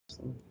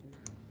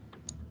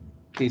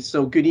Okay,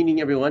 so good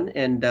evening, everyone,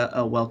 and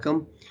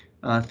welcome.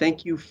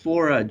 Thank you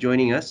for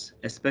joining us,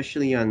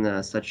 especially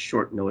on such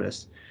short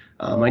notice.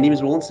 My name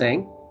is Roland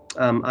Sang.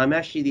 I'm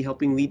actually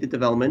helping lead the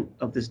development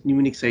of this new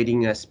and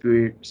exciting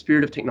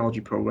Spirit of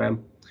Technology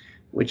program,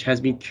 which has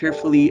been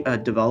carefully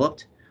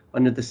developed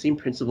under the same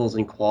principles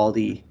and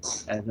quality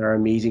as our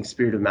amazing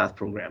Spirit of Math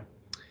program.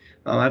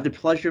 I have the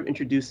pleasure of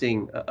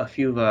introducing a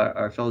few of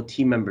our fellow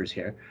team members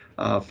here.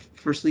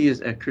 Firstly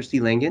is Kirsty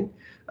Langen.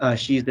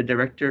 She is the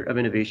Director of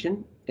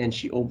Innovation, and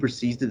she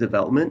oversees the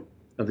development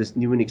of this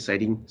new and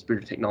exciting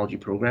Spirit of Technology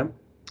program.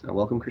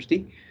 Welcome,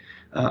 Kirsty.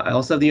 I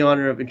also have the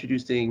honor of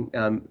introducing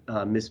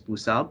Ms.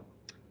 Busab,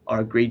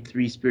 our Grade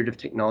 3 Spirit of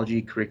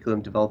Technology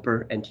curriculum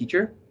developer and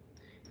teacher,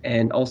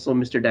 and also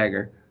Mr.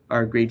 Dagger,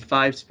 our Grade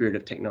 5 Spirit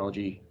of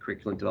Technology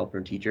curriculum developer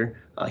and teacher.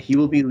 He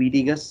will be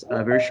leading us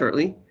very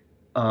shortly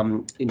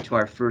into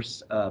our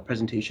first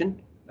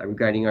presentation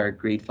regarding our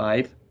Grade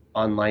 5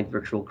 online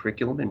virtual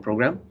curriculum and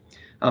program.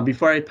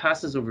 Before I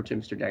pass this over to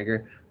Mr.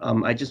 Dagger,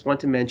 I just want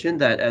to mention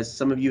that as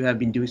some of you have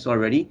been doing so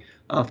already,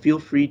 feel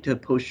free to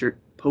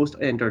post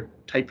and or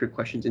type your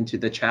questions into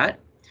the chat.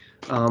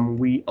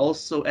 We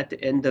also, at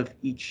the end of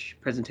each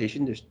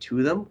presentation, there's two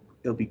of them.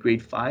 It'll be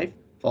Grade 5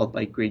 followed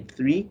by Grade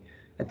 3.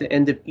 At the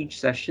end of each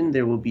session,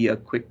 there will be a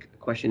quick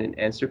question and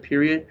answer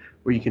period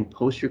where you can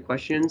post your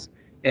questions,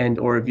 and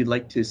or if you'd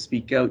like to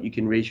speak out, you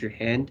can raise your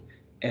hand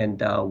and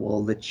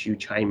we'll let you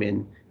chime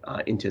in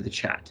into the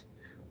chat.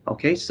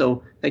 Okay,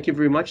 so thank you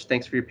very much.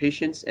 Thanks for your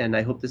patience, and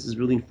I hope this is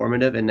really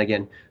informative. And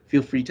again,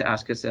 feel free to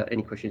ask us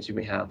any questions you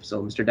may have.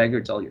 So Mr. Dagger,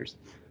 it's all yours.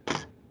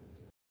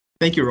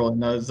 Thank you,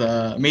 Roland. That was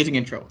an amazing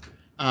intro.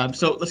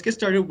 So let's get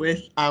started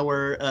with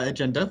our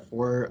agenda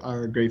for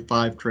our Grade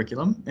 5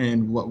 curriculum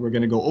and what we're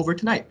going to go over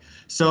tonight.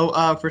 So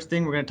first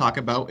thing we're going to talk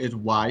about is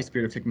why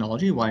Spirit of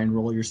Technology, why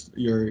enroll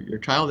your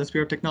child in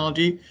Spirit of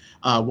Technology,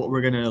 what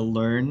we're going to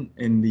learn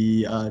in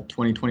the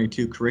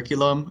 2022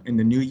 curriculum in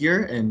the new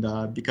year.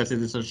 And because it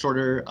is a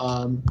shorter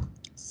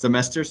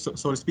semester, so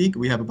to speak,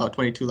 we have about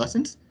 22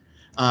 lessons.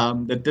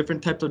 The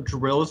different types of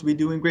drills we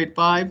do in Grade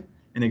 5,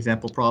 an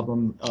example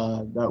problem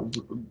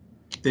that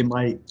they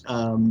might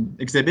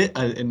exhibit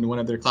in one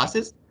of their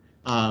classes,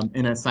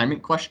 an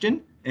assignment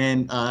question,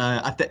 and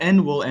at the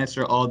end we'll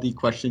answer all the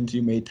questions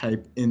you may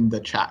type in the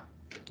chat,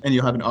 and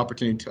you'll have an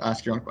opportunity to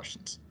ask your own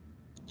questions.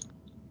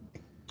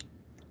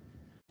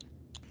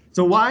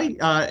 So why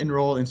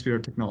enroll in Spirit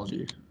of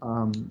Technology?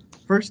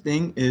 First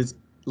thing is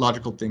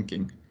logical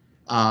thinking.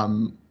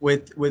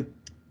 With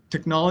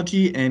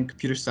technology and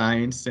computer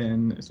science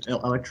and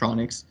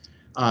electronics,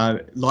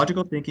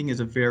 logical thinking is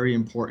a very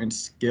important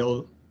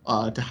skill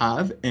to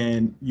have,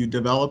 and you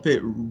develop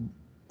it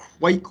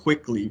quite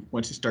quickly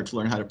once you start to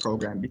learn how to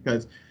program,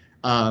 because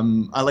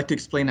I like to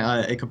explain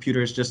a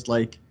computer is just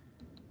like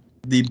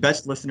the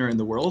best listener in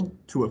the world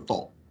to a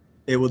fault.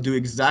 It will do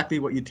exactly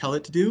what you tell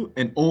it to do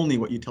and only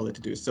what you tell it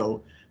to do.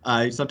 So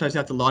sometimes you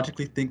have to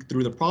logically think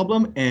through the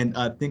problem and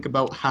think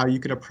about how you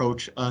could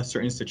approach a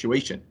certain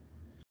situation.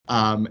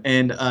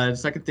 And the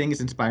second thing is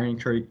inspiring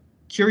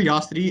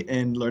curiosity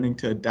and learning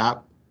to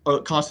adapt,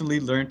 or constantly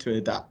learn to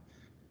adapt.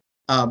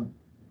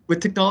 With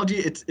technology,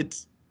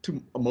 it's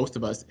to most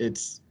of us,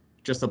 it's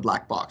just a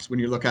black box. When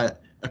you look at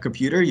a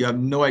computer, you have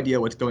no idea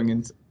what's going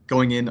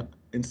in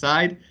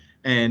inside,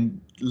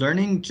 and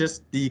learning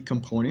just the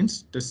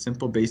components, the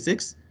simple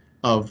basics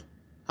of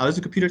how does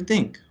a computer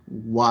think?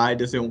 Why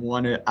does it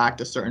want to act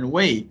a certain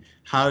way?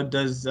 How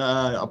does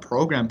a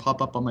program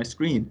pop up on my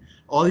screen?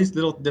 All these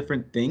little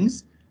different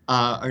things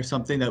are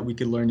something that we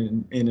could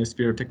learn in a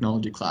Spirit of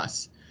Technology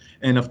class.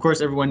 And of course,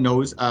 everyone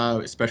knows,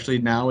 especially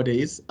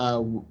nowadays, a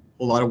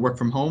lot of work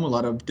from home, a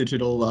lot of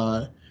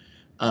digital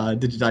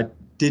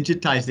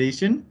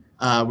digitization.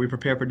 We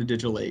prepare for the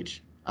digital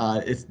age.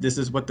 This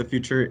is what the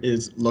future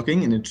is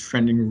looking, and it's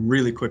trending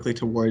really quickly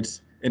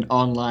towards an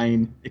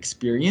online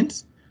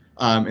experience.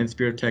 And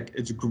Spirit of Tech,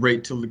 it's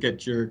great to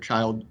get your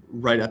child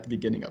right at the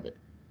beginning of it.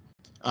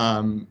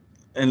 And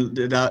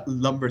that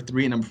number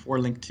 3 and number 4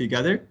 linked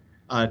together.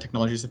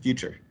 Technology is the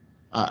future.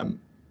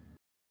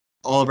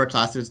 All of our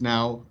classes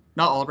now,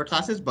 not all of our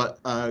classes,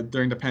 but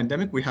during the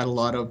pandemic, we had a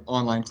lot of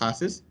online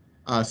classes.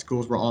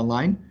 Schools were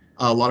online,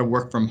 a lot of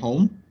work from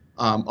home.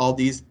 All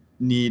these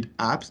need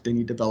apps, they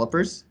need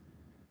developers,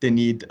 they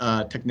need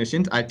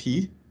technicians,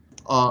 IT.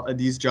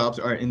 These jobs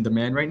are in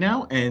demand right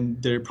now, and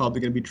they're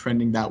probably going to be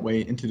trending that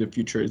way into the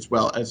future as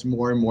well, as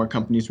more and more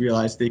companies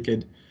realize they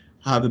could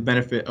have the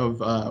benefit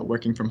of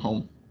working from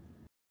home.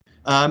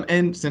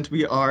 And since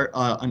we are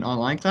an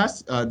online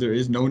class, there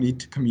is no need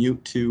to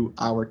commute to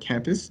our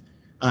campus,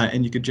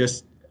 and you could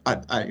just,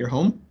 at your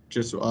home,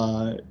 just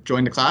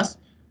join the class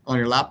on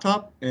your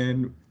laptop,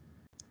 and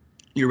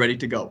you're ready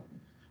to go.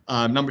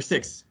 Number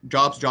 6,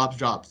 jobs.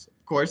 Of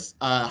course,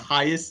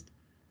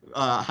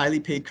 highly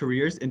paid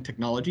careers in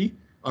technology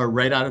are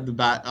right out of the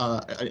bat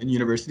in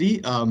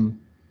university.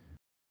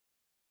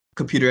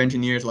 Computer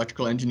engineers,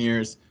 electrical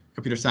engineers,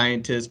 computer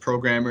scientists,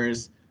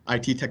 programmers,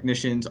 IT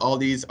technicians, all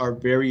these are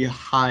very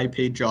high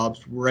paid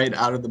jobs right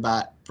out of the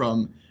bat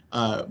from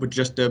with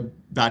just a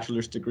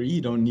bachelor's degree.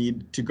 You don't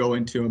need to go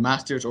into a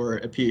master's or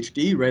a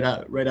PhD. Right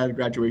out of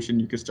graduation,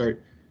 you can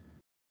start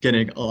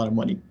getting a lot of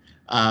money.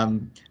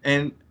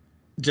 And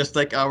just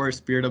like our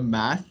Spirit of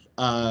Math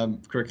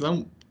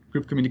curriculum,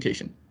 group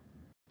communication.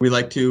 We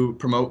like to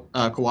promote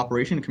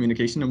cooperation and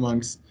communication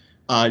amongst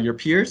your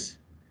peers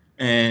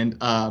and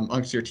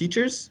amongst your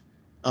teachers,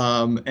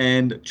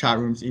 and chat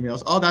rooms,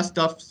 emails, all that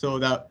stuff, so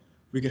that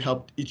we can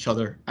help each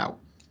other out.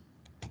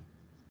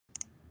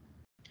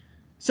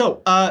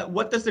 So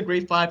what does the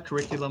grade 5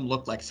 curriculum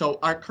look like? So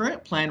our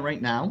current plan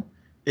right now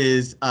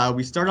is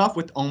we start off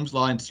with Ohm's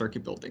law and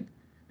circuit building.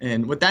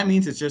 And what that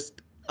means is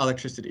just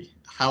electricity.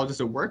 How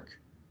does it work?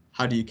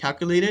 How do you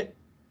calculate it?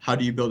 How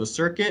do you build a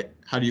circuit?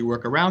 How do you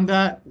work around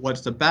that?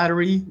 What's a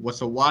battery?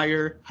 What's a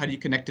wire? How do you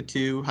connect it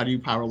to? How do you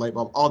power a light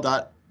bulb? All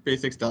that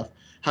basic stuff.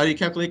 How do you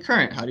calculate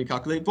current? How do you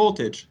calculate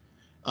voltage?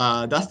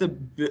 That's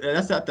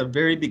at the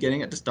very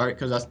beginning, at the start,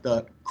 because that's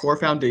the core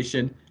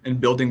foundation and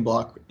building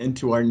block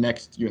into our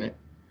next unit.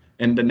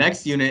 And the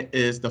next unit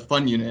is the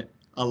fun unit.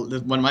 One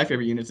of my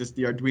favorite units is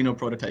the Arduino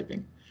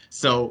prototyping.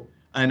 So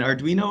an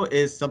Arduino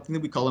is something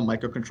that we call a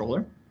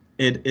microcontroller.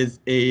 It is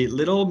a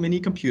little mini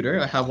computer.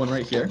 I have one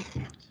right here.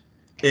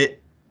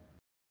 It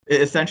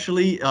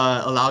essentially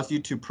allows you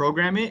to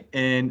program it,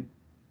 and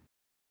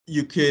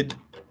you could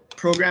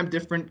program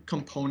different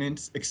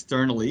components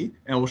externally.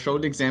 And we'll show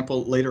an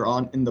example later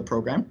on in the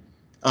program,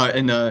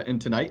 in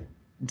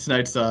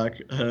tonight's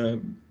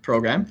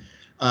program.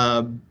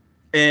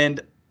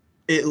 And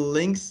it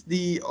links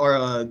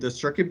the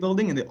circuit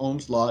building and the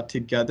Ohm's law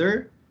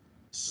together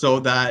so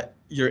that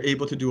you're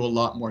able to do a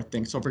lot more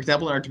things. So for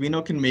example, an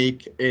Arduino can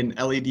make an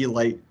LED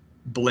light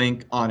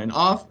blink on and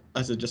off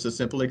as just a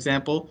simple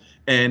example.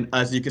 And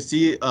as you can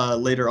see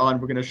later on,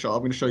 I'm going to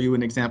show you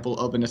an example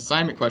of an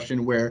assignment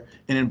question where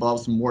it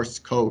involves Morse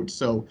code.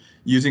 So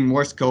using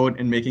Morse code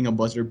and making a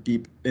buzzer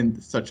beep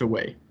in such a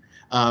way.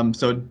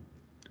 So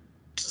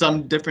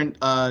some different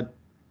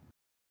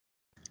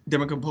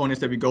components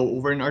that we go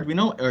over in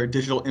Arduino are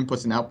digital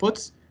inputs and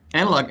outputs,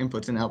 analog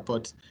inputs and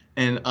outputs,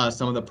 and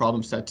some of the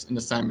problem sets in the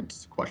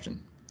assignments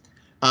question.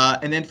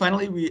 And then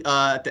finally, we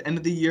at the end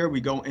of the year,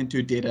 we go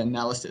into data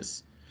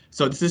analysis.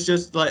 So this is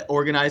just like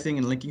organizing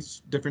and linking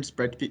different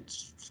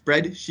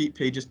spreadsheet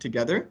pages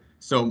together.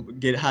 So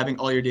having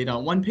all your data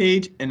on one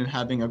page and then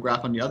having a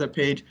graph on the other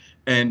page,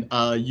 and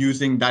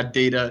using that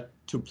data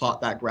to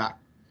plot that graph.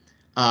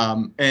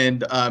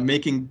 And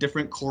making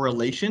different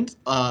correlations.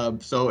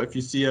 So if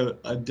you see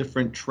a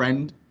different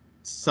trend,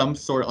 some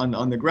sort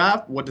on the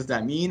graph, what does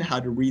that mean? How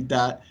to read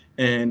that,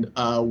 and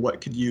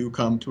what could you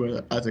come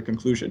to as a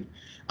conclusion?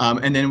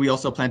 And then we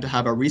also plan to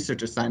have a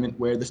research assignment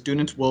where the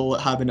students will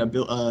have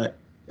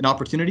an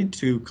opportunity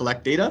to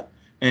collect data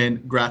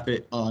and graph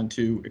it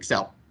onto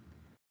Excel.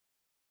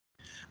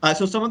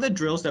 So some of the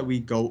drills that we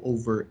go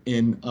over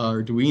in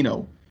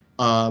Arduino,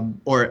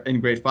 or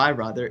in grade 5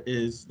 rather,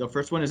 is the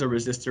first one is a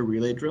resistor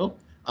relay drill.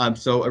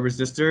 So a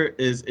resistor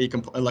is a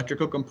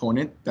electrical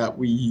component that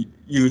we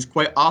use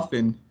quite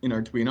often in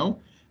Arduino.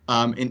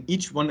 And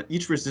each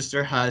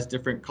resistor has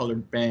different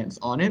colored bands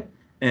on it.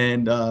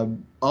 And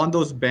on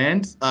those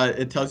bands,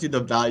 it tells you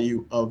the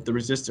value of the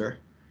resistor.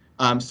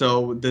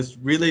 So this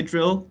relay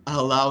drill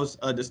allows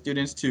the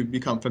students to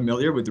become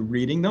familiar with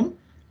reading them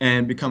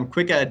and become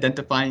quick at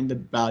identifying the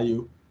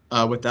value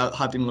without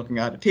having looking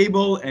at a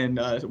table and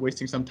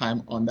wasting some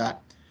time on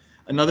that.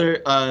 Another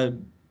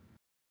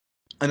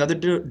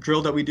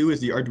drill that we do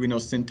is the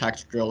Arduino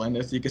syntax drill. And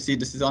as you can see,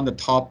 this is on the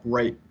top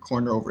right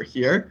corner over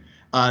here.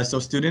 So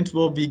students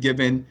will be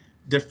given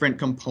different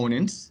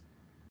components.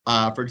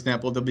 For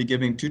example, they'll be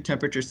given 2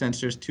 temperature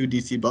sensors, 2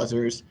 DC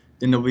buzzers,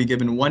 then they'll be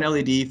given 1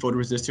 LED,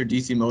 photoresistor,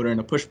 DC motor, and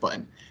a push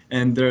button.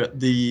 And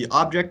the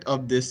object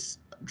of this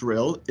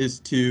drill is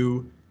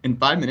to, in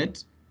 5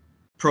 minutes,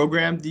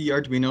 program the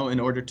Arduino in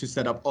order to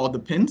set up all the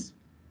pins,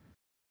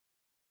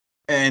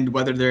 and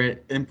whether they're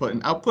input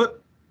and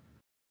output,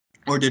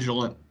 or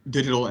digital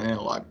and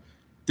analog.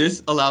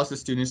 This allows the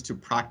students to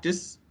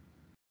practice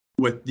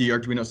with the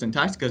Arduino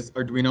syntax, because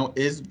Arduino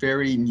is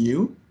very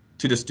new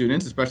to the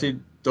students, especially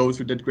those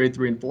who did grade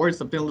 3 and 4. It's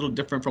something a little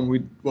different from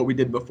what we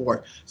did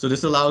before. So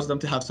this allows them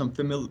to have some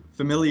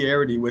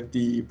familiarity with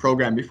the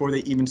program before they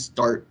even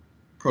start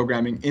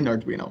programming in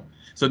Arduino.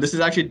 So this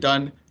is actually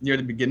done near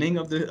the beginning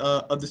of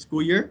the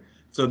school year.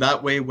 So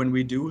that way, when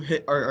we do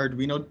hit our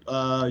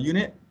Arduino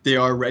unit, they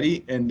are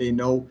ready and they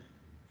know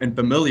and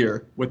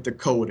familiar with the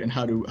code and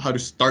how to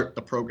start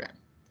the program.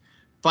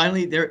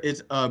 Finally, there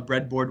is a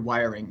breadboard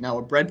wiring. Now,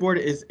 a breadboard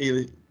is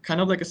a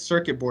kind of like a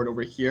circuit board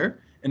over here,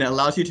 and it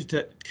allows you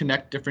to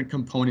connect different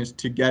components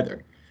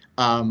together.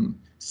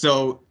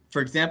 So,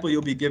 for example,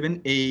 you'll be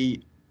given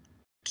a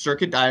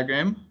circuit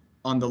diagram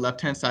on the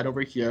left-hand side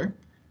over here.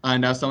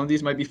 Now, some of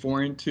these might be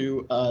foreign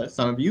to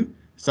some of you.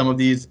 Some of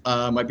these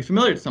might be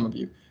familiar to some of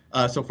you.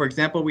 So, for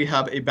example, we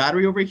have a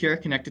battery over here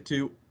connected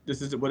to,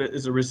 this is what it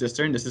is, a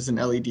resistor, and this is an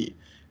LED.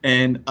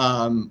 And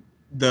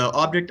the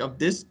object of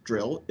this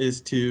drill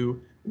is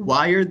to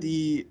wire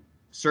the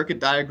circuit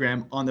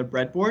diagram on the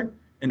breadboard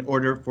in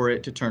order for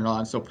it to turn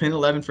on. So pin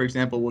 11, for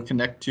example, will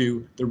connect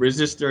to the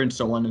resistor and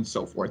so on and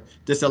so forth.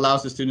 This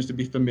allows the students to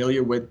be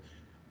familiar with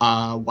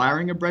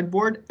wiring a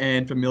breadboard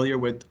and familiar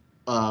with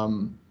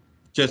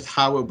just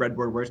how a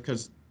breadboard works,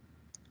 because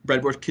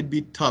breadboards could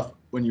be tough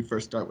when you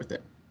first start with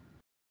it.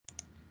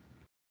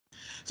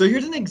 So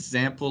here's an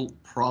example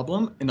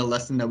problem in a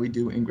lesson that we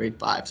do in grade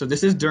 5. So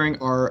this is during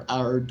our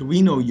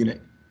Arduino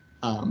unit.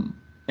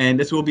 And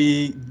this will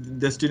be,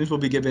 the students will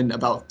be given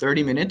about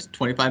 30 minutes,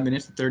 25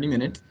 minutes to 30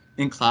 minutes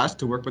in class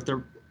to work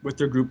with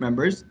their group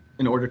members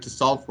in order to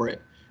solve for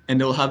it. And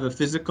they'll have a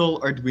physical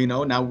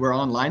Arduino. Now we're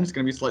online, it's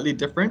going to be slightly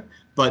different,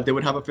 but they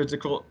would have a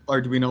physical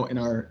Arduino in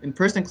our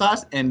in-person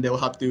class, and they'll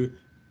have to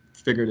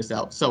figure this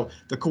out. So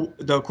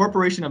the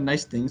Corporation of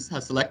Nice Things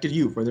has selected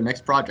you for their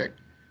next project,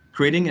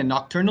 creating a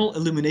nocturnal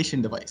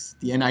illumination device,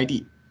 the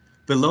NID.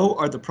 Below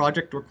are the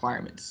project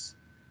requirements.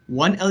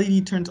 One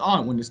LED turns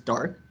on when it's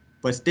dark,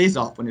 but stays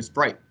off when it's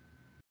bright.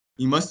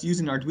 You must use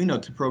an Arduino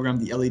to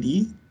program the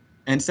LED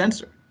and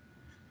sensor.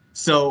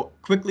 So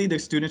quickly, the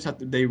students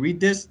they read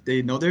this,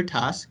 they know their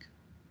task,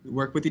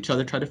 work with each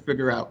other, try to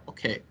figure out,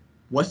 okay,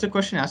 what's the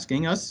question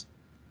asking us?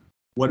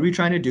 What are we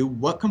trying to do?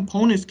 What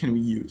components can we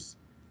use?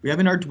 We have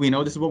an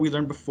Arduino. This is what we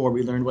learned before.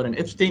 We learned what an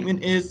if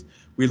statement is.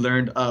 We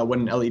learned what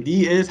an LED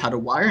is, how to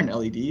wire an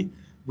LED.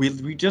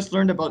 We just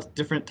learned about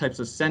different types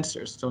of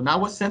sensors. So now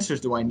what sensors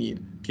do I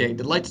need? Okay,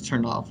 the lights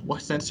turn off. What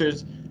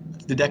sensors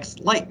detects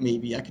light,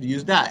 maybe I could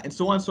use that, and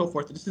so on and so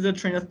forth. This is a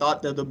train of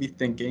thought that they'll be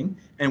thinking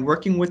and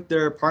working with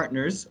their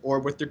partners or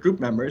with their group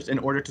members in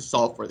order to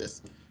solve for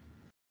this.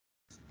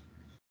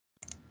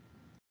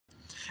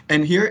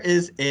 And here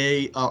is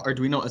a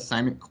Arduino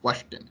assignment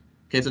question.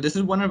 Okay, so this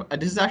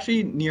is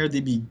actually near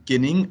the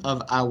beginning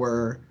of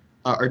our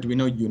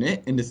Arduino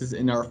unit, and this is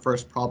in our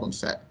first problem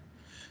set.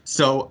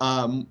 So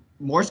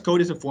Morse code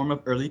is a form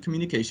of early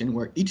communication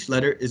where each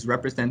letter is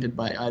represented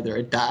by either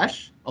a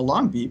dash, a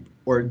long beep,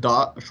 or a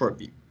dot, a short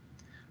beep.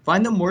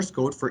 Find the Morse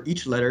code for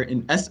each letter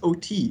in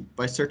SOT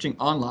by searching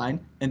online,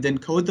 and then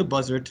code the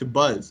buzzer to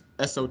buzz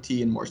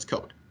SOT in Morse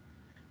code.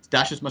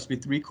 Dashes must be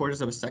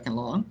 3/4 of a second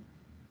long.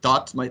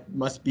 Dots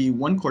must be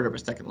 1/4 of a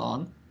second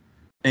long.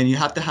 And you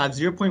have to have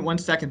 0.1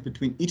 seconds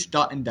between each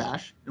dot and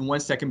dash, and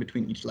 1 second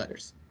between each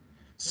letters.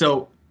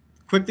 So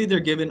quickly, they're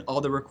given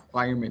all the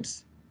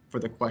requirements for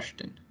the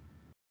question.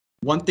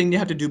 One thing they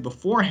have to do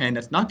beforehand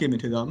that's not given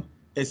to them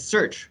is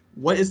search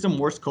what is the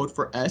Morse code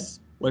for S,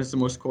 what is the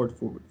Morse code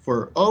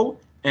for O,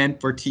 and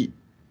for T.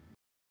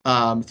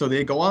 So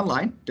they go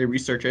online, they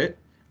research it,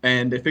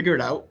 and they figure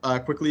it out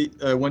quickly.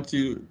 Once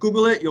you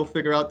Google it, you'll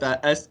figure out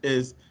that S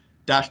is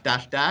dash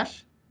dash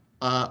dash,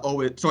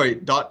 O is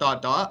dot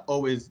dot dot,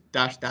 O is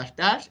dash dash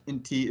dash,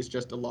 and T is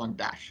just a long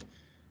dash.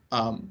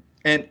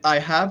 And I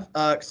have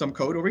some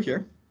code over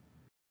here.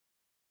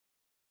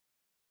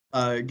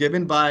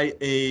 Given by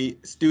a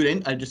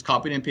student. I just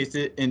copied and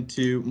pasted it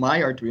into my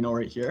Arduino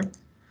right here.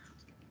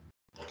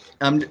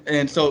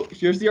 And so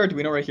here's the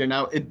Arduino right here.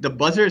 Now the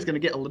buzzer is going to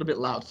get a little bit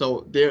loud,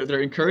 so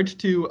they're encouraged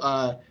to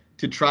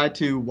try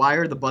to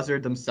wire the buzzer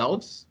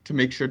themselves to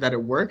make sure that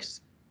it works,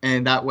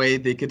 and that way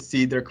they could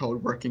see their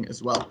code working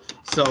as well.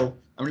 So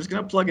I'm just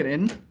going to plug it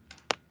in.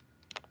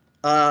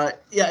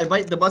 Yeah,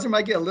 the buzzer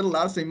might get a little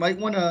loud, so you might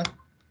want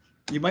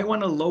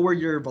to lower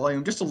your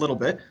volume just a little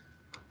bit.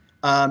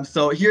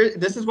 So here,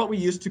 this is what we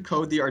use to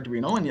code the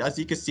Arduino, and as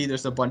you can see,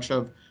 there's a bunch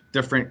of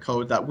different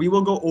code that we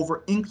will go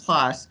over in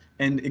class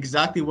and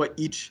exactly what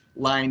each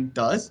line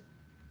does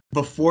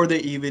before they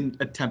even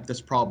attempt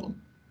this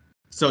problem.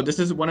 So this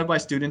is one of my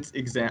students'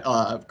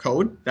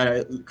 code that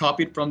I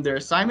copied from their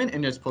assignment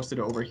and just posted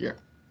it over here.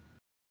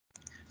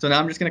 So now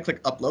I'm just going to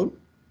click upload.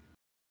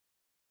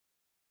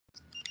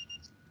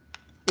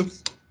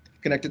 Oops,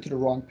 connected to the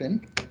wrong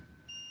pin.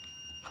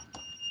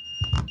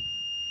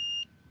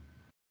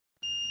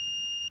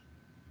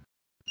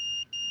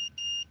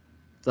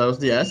 So that was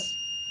the S,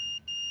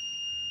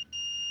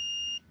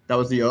 that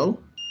was the O,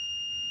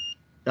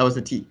 that was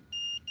the T.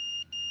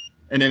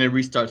 And then it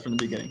restarts from the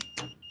beginning.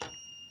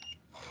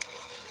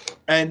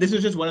 And this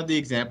is just one of the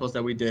examples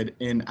that we did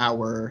in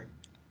our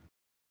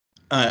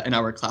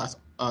class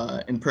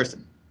in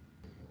person.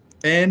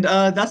 And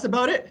that's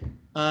about it.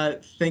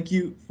 Thank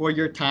you for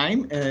your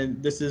time.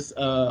 And this is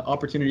an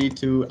opportunity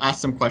to ask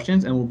some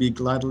questions, and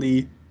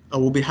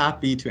we'll be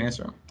happy to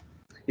answer them.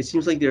 It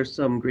seems like there's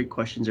some great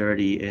questions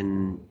already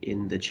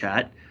in the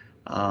chat.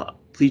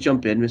 Please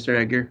jump in, Mr.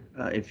 Edgar,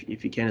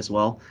 if you can as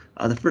well.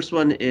 The first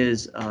one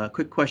is a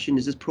quick question.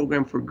 Is this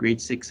program for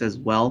grade 6 as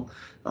well?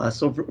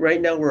 So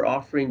right now we're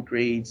offering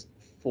grades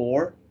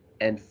 4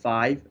 and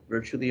 5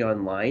 virtually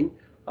online.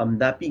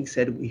 That being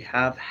said, we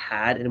have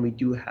had and we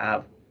do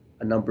have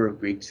a number of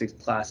grade 6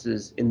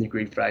 classes in the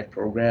grade 5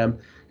 program,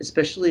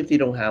 especially if they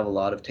don't have a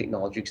lot of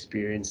technology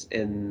experience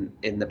in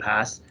the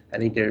past. I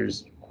think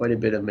there's quite a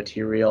bit of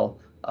material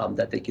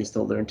that they can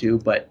still learn to,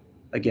 but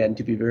again,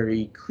 to be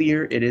very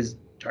clear, it is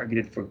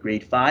targeted for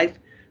grade 5,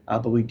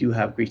 but we do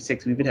have grade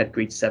 6. We even had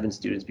grade 7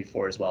 students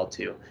before as well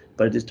too,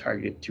 but it is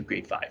targeted to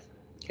grade 5.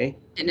 Okay.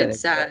 And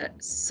it's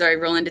sorry,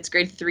 Roland, it's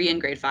grade 3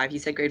 and grade 5. He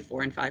said grade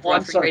 4 and 5. We're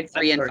offering grade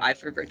 3 and 5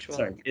 for virtual.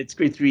 Sorry, it's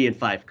grade 3 and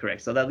 5,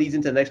 correct. So that leads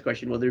into the next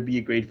question: will there be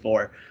a grade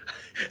 4?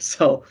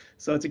 So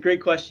it's a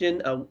great question.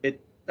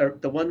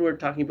 The one we're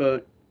talking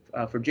about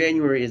for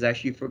January is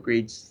actually for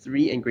grades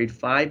 3 and grade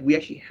 5. We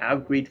actually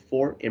have grade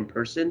 4 in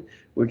person.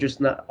 We're just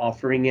not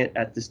offering it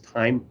at this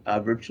time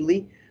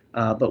virtually,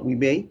 but we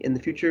may in the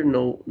future.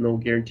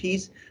 No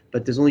guarantees.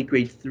 But there's only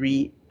grade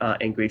 3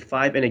 and grade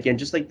 5. And again,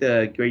 just like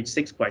the grade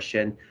 6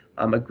 question,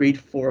 a grade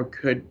 4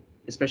 could,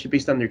 especially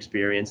based on their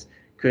experience,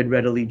 could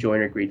readily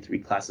join our grade 3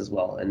 class as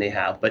well, and they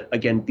have. But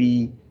again,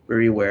 be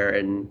very aware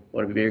and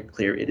want to be very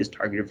clear, it is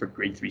targeted for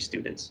grade 3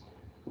 students.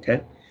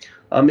 Okay.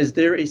 Is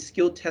there a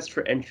skill test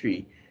for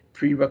entry,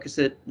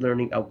 prerequisite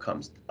learning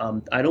outcomes?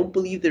 I don't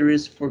believe there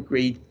is for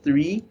grade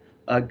 3.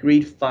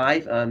 Grade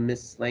 5,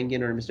 Ms.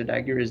 Langen or Mr.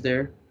 Dagger, is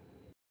there?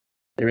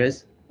 There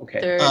is?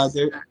 Okay.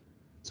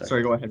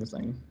 Sorry, go ahead, Ms.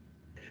 Langen.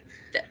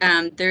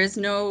 There is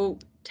no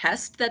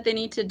test that they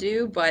need to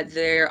do, but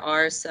there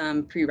are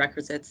some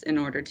prerequisites in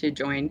order to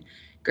join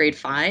grade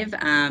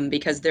 5,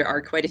 because there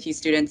are quite a few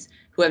students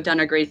who have done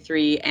our grade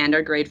 3 and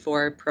our grade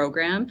 4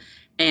 program.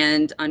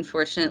 And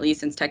unfortunately,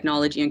 since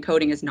technology and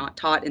coding is not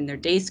taught in their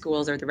day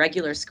schools or the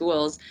regular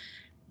schools,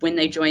 when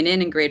they join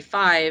in grade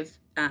 5,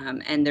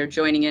 and they're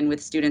joining in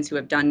with students who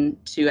have done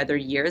 2 other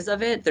years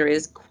of it, there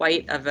is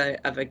quite of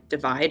a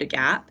divide, a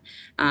gap.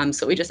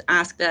 So we just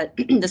ask that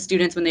the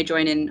students, when they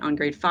join in on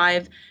grade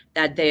 5,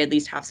 that they at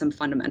least have some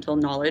fundamental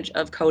knowledge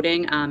of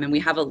coding, and we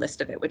have a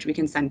list of it, which we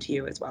can send to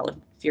you as well if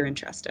you're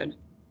interested.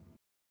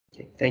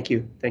 Okay, thank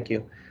you.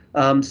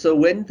 So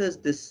when does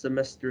this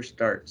semester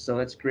start? So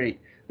that's great.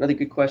 Another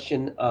good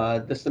question.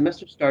 The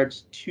semester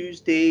starts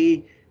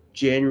Tuesday,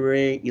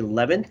 January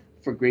 11th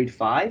for grade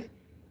 5,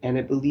 and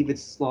I believe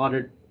it's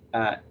slotted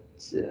at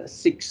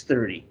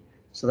 6:30.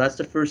 So that's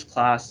the first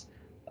class.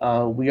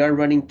 We are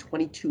running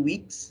 22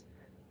 weeks,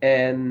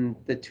 and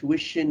the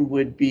tuition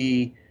would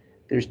be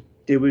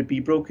they would be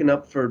broken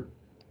up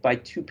by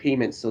 2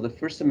 payments. So the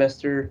first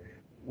semester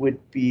would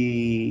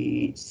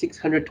be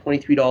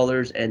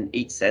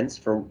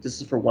 $623.08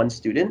 this is for one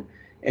student,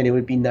 and it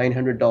would be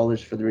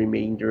 $900 for the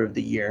remainder of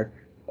the year,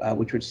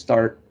 which would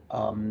start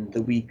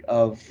the week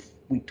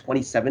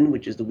 27,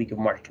 which is the week of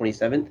March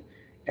 27th,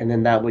 and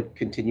then that would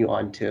continue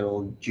on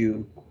till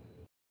June,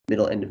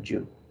 end of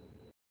June.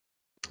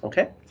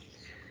 Okay.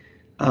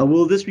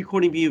 Will this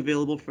recording be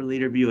available for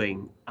later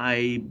viewing?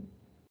 I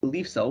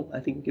believe so.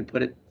 I think we could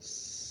put it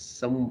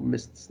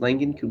Ms.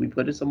 Langen, could we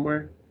put it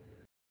somewhere?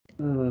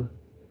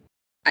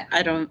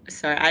 I don't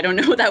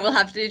know that. We'll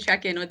have to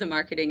check in with the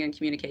marketing and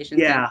communications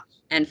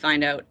and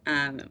find out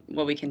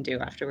what we can do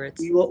afterwards.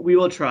 We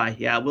will try.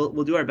 Yeah,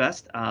 we'll do our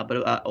best.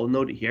 But I'll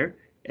note it here,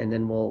 and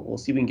then we'll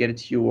see if we can get it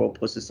to you. We'll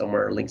post it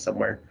somewhere, or link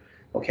somewhere.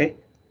 Okay.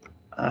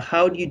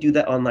 How do you do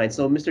that online?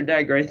 So Mr.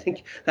 Dagger, I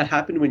think that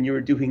happened when you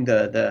were doing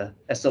the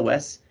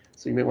SOS.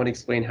 So you might want to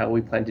explain how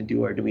we plan to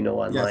do our Arduino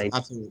online. Yes,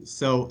 absolutely.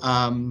 So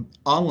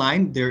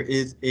online, there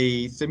is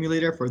a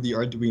simulator for the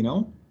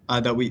Arduino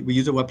that we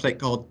use a website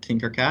called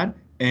Tinkercad,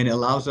 and it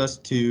allows us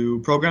to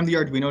program the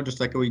Arduino just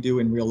like we do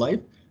in real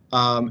life.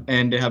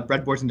 And they have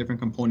breadboards and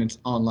different components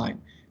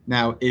online.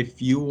 Now,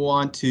 if you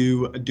want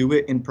to do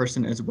it in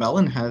person as well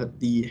and have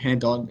the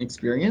hands-on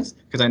experience,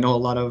 because I know a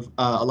lot of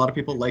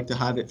people like to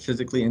have it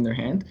physically in their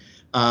hand,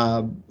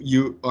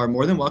 you are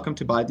more than welcome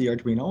to buy the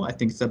Arduino. I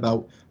think it's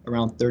about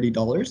around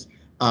 $30.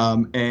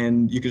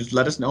 And you could just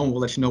let us know, and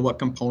we'll let you know what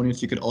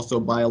components you could also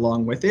buy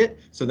along with it,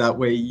 so that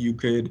way you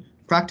could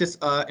practice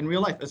in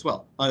real life as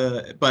well.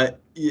 But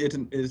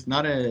it's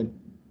not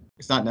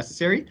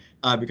necessary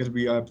because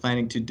we are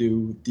planning to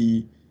do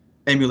the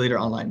emulator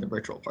online, the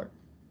virtual part.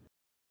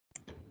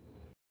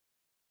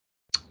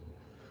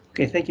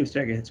 Okay, thank you, Mr.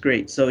 Dagger. That's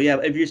great. So yeah,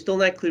 if you're still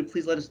not clear,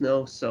 please let us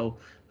know, so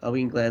we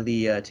can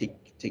gladly take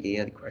any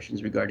other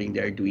questions regarding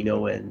the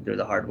Arduino and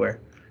the hardware.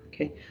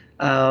 Okay.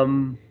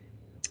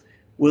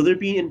 Will there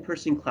be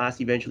in-person class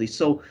eventually?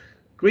 So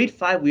grade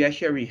 5, we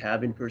actually already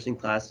have in-person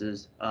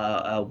classes,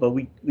 but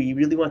we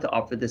really want to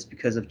offer this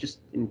because of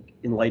just in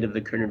light of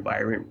the current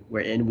environment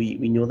we're in.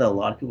 We know that a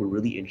lot of people are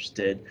really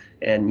interested,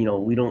 and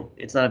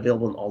it's not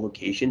available in all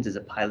locations. It's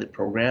a pilot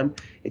program.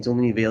 It's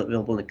only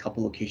available in a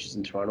couple locations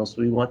in Toronto,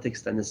 so we want to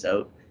extend this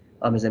out.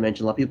 As I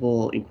mentioned, a lot of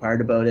people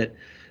inquired about it.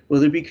 Will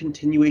there be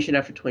continuation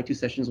after 22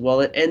 sessions?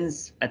 Well, it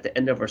ends at the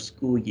end of our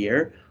school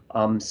year,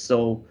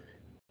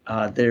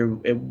 I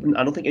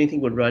don't think anything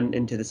would run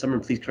into the summer.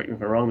 Please correct me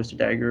if I'm wrong, Mr.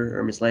 Dagger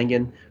or Ms.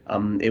 Langen.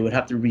 It would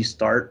have to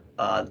restart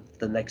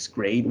the next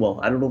grade. Well,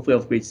 I don't know if we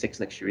have grade 6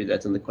 next year.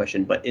 That's in the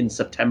question, but in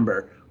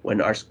September when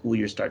our school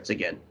year starts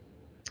again.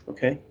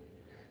 Okay.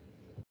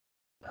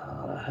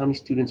 How many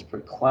students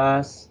per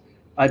class?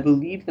 I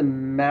believe the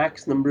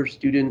max number of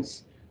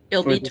students.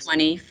 It'll be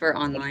 20 for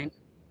online.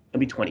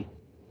 It'll be 20.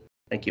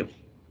 Thank you.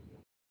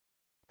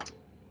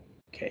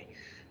 Okay.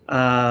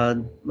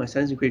 My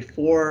son's in grade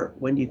 4.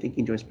 When do you think he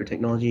can join Spirit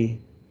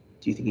Technology?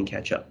 Do you think he can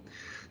catch up?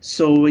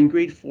 So in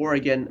grade 4,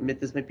 again,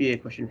 this might be a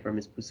question for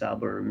Ms.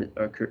 Pusab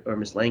or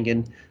Ms.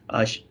 Langan.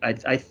 I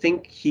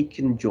think he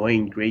can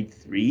join grade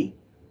 3.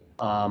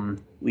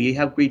 We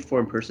have grade 4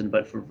 in person,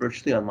 but for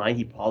virtually online,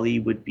 he probably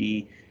would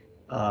be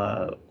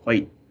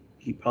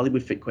he probably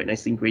would fit quite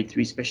nicely in grade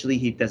 3, especially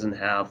he doesn't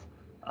have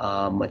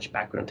much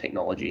background in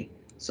technology.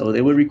 So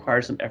they would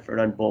require some effort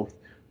on both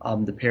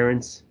the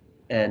parents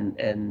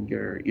and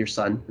your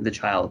son, the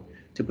child,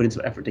 to put in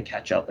some effort to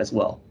catch up as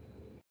well.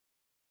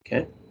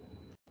 Okay.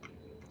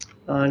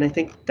 And I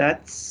think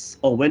that's,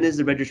 when is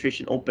the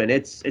registration open?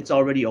 It's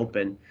already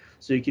open.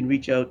 So you can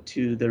reach out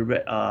to the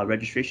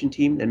registration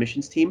team, the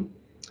admissions team,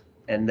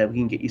 and then we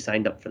can get you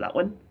signed up for that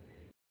one.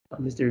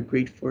 Is there a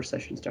grade 4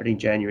 session starting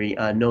January?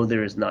 No,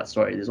 there is not.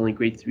 Sorry, there's only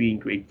grade 3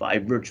 and grade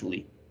 5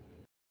 virtually.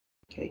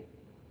 Okay.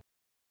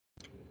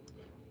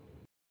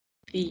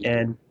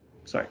 And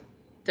sorry.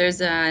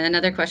 There's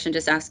another question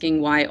just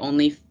asking why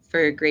only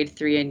for grade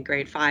 3 and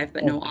grade 5,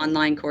 but no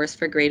online course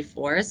for grade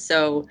 4.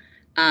 So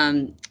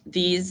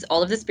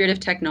all of the Spirit of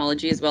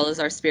Technology, as well as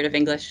our Spirit of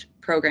English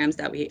programs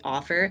that we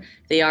offer,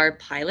 they are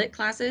pilot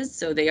classes.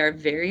 So they are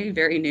very,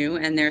 very new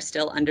and they're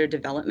still under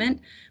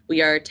development.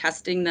 We are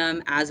testing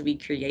them as we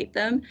create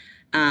them.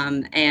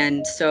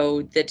 And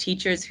so the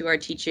teachers who are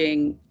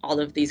teaching all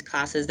of these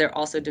classes, they're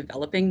also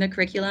developing the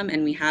curriculum,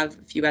 and we have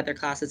a few other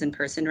classes in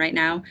person right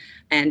now,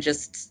 and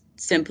just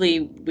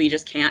simply we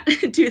just can't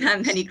do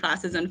that many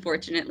classes,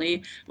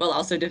 unfortunately, while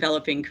also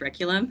developing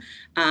curriculum.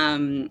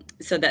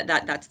 So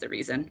that's the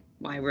reason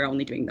why we're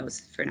only doing those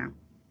for now.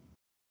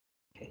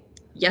 Okay.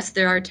 Yes,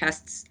 there are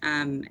tests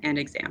and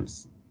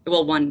exams.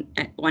 Well, one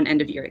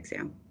end of year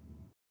exam.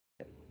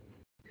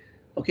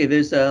 Okay,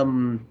 there's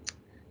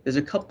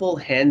a couple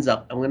hands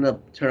up. I'm gonna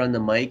turn on the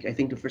mic. I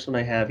think the first one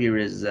I have here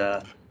is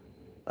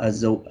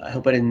Zoe. I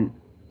hope I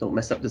don't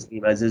mess up this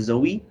name. Is it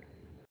Zoe?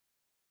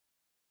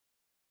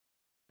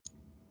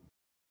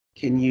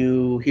 Can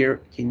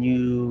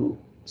you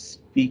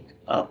speak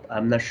up?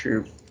 I'm not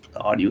sure if the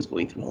audio is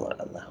going through. Hold on,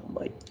 allow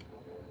mic.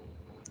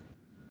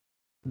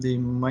 They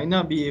might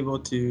not be able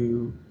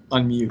to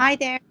unmute. Hi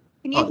there.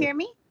 Can you hear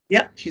me?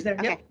 Yeah, she's there.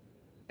 Okay. Yep.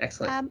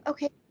 Excellent.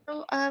 Okay.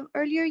 So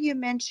earlier you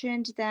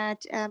mentioned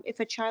that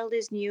if a child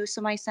is new,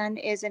 so my son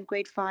is in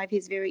grade 5,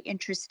 he's very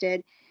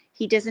interested.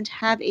 He doesn't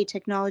have a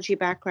technology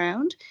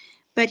background,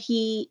 but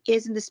he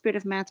is in the Spirit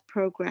of Math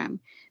program.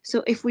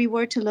 So if we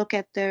were to look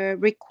at the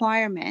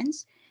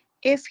requirements,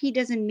 if he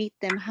doesn't meet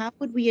them, how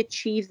would we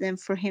achieve them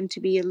for him to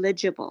be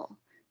eligible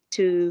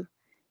to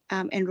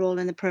enroll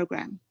in the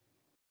program?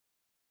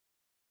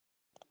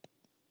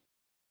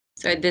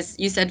 So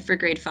you said for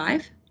grade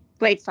 5?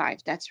 Grade 5,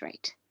 that's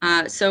right.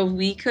 So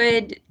we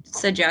could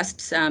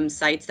suggest some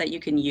sites that you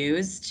can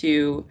use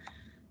to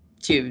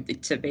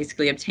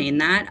basically obtain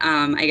that.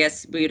 I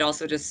guess we would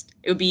also it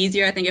would be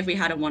easier, I think, if we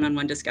had a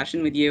one-on-one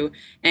discussion with you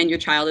and your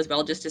child as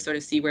well, just to sort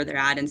of see where they're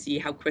at and see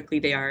how quickly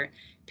they are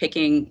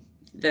picking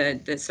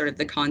the sort of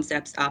the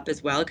concepts up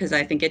as well, because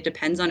I think it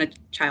depends on a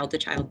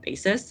child-to-child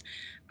basis.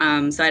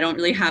 So I don't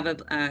really have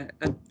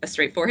a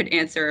straightforward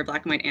answer or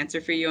black and white answer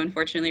for you,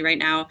 unfortunately, right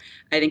now.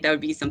 I think that would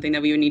be something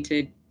that we would need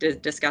to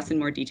discuss in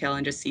more detail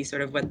and just see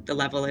sort of what the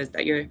level is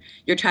that your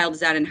child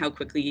is at and how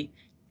quickly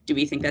do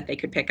we think that they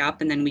could pick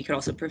up, and then we could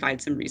also provide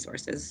some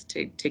resources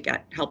to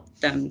help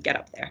them get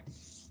up there.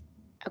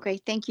 Okay,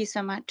 thank you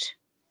so much.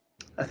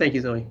 Thank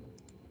you, Zoe.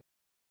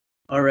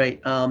 All right,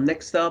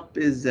 next up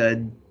is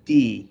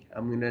D.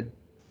 I'm gonna.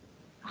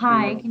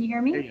 Hi, can you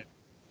hear me?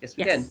 Yes,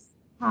 we can.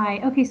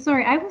 Hi. Okay,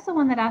 sorry. I was the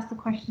one that asked the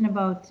question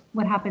about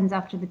what happens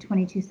after the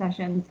 22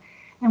 sessions.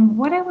 And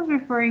what I was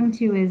referring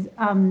to is,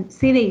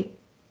 say they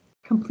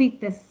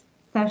complete this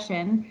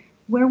session,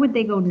 where would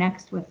they go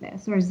next with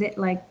this? Or is it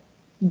like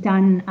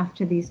done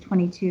after these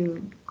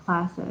 22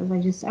 classes?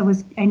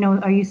 I know,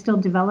 are you still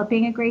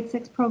developing a grade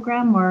 6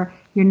 program, or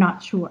you're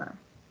not sure?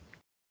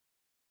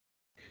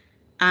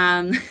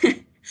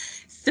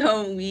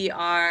 So we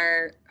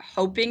are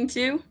hoping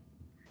to,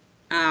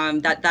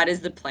 that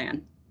is the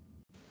plan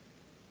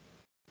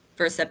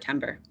for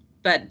September,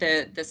 but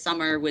the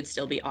summer would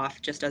still be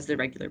off just as the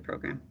regular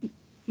program.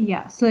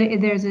 Yeah, so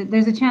there's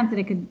a chance that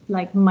it could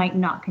might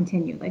not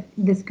continue. Like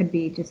this could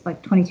be just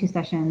like 22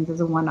 sessions as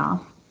a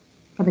one-off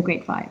for the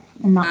grade 5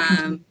 and not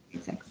continue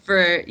grade 6.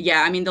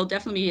 I mean, there'll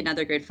definitely be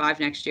another grade 5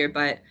 next year,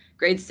 but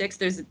grade 6,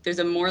 there's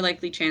a more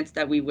likely chance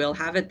that we will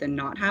have it than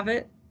not have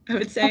it, I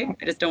would say. Okay.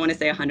 I just don't want to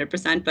say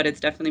 100%, but it's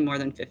definitely more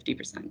than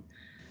 50%.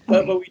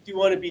 But we do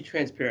want to be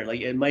transparent. Like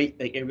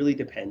it really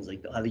depends.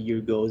 Like how the year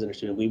goes,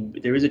 and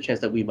there is a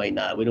chance that we might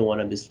not. We don't want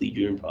to mislead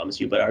you and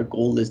promise you, but our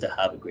goal is to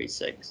have a grade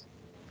 6.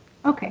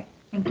 Okay.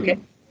 Thank you. Okay.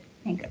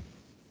 Thanks.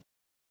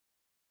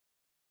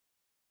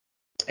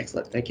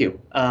 Excellent. Thank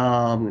you.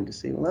 I'm going to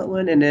disable that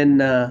one, and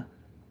then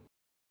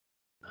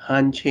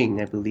Han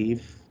Ching, I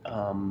believe.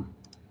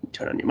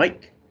 Turn on your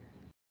mic.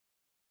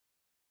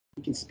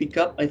 You can speak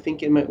up. I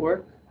think it might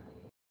work.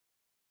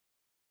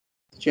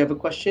 Did you have a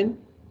question?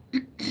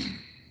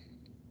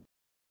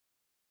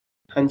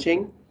 Han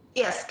Ching?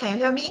 Yes, can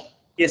you hear me?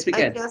 Yes, we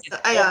can.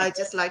 I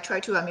just like try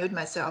to unmute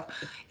myself.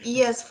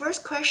 Yes,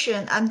 first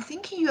question. I'm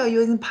thinking you are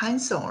using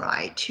Python,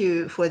 right,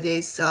 for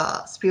this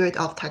spirit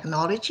of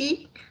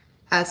technology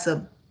as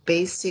a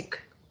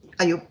basic.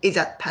 Is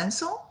that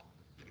Python?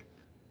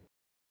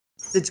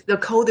 The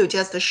code you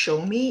just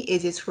show me,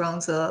 is it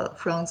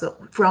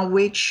from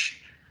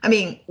which, I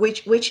mean,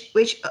 which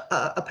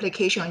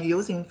application are you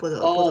using for the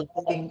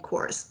coding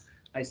course?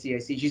 I see.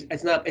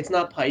 It's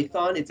not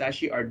Python. It's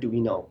actually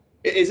Arduino.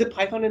 Is it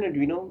Python and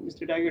Arduino,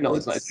 Mr. Dagger? No,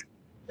 it's not.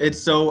 It's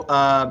so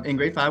in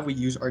grade 5 we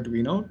use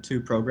Arduino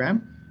to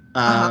program.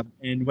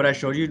 And what I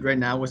showed you right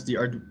now was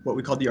what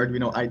we call the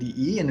Arduino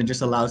IDE, and it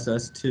just allows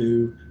us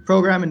to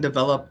program and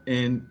develop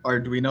in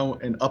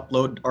Arduino and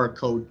upload our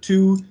code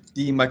to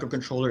the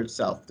microcontroller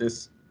itself.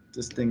 This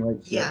thing right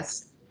here.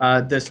 Yes.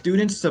 The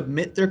students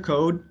submit their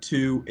code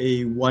to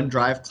a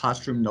OneDrive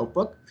classroom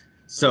notebook,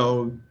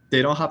 so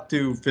they don't have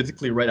to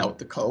physically write out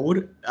the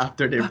code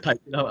after they've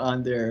typed it out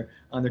on their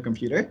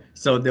computer.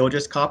 So they'll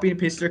just copy and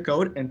paste their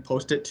code and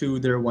post it to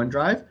their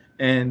OneDrive,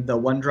 and the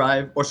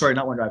OneDrive, or sorry,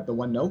 not OneDrive, the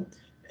OneNote,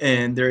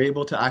 and they're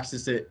able to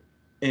access it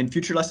in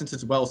future lessons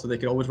as well, so they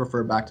can always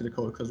refer back to the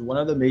code. Because one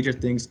of the major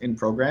things in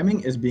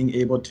programming is being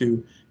able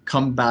to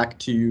come back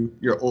to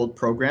your old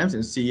programs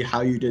and see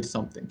how you did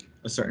something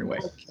a certain way.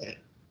 Okay.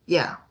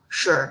 Yeah,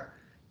 sure.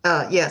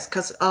 Yes,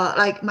 because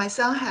like my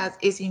son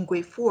is in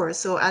grade 4,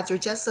 so as you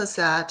just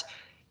said,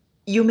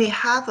 you may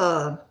have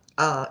a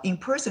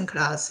in-person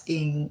class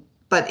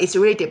but it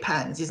really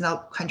depends. It's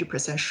not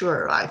 100%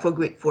 sure, right, for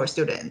grade 4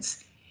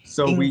 students.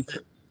 So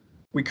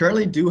we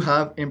currently do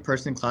have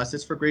in-person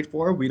classes for grade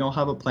 4. We don't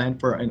have a plan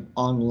for an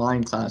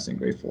online class in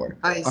grade 4.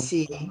 I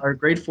see. Our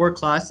grade 4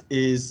 class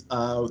is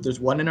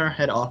there's one in our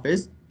head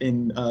office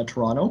in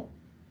Toronto.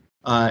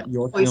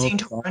 It's in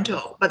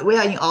Toronto, but we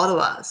are in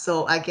Ottawa,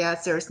 so I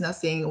guess there's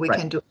nothing we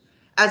can do.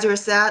 As you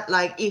said,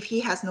 like if he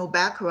has no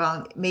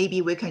background,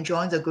 maybe we can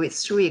join the grade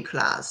 3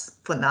 class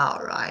for now,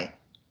 right?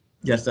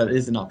 Yes, that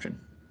is an option.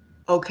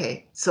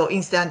 Okay, so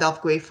instead of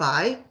grade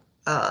 5,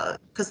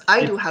 because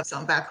I do have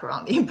some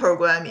background in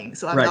programming,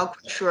 so I'm not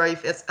quite sure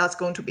if that's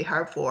going to be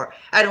helpful.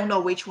 I don't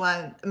know which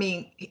one. I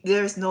mean,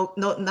 there's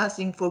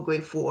nothing for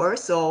grade 4,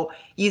 so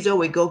either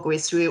we go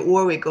grade 3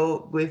 or we go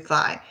grade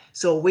 5.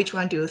 So which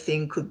one do you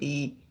think could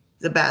be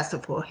the best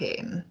for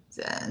him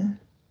then?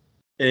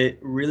 It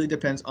really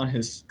depends on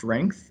his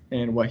strength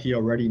and what he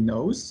already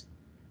knows.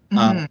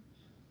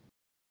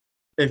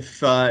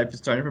 If it's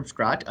starting from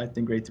scratch, I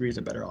think grade 3 is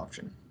a better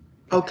option.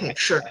 Okay,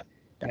 sure.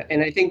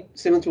 And I think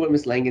similar to what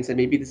Ms. Langan said,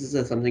 maybe this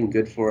is something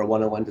good for a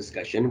one-on-one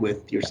discussion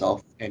with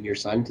yourself and your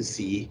son to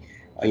see,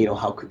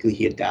 how quickly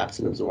he adapts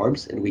and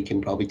absorbs, and we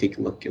can probably take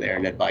a look there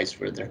and advise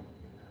further.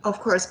 Of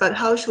course, but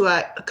how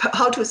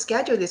to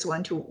schedule this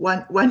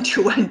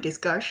one-to-one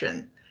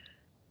discussion?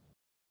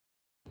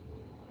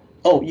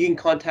 Oh, you can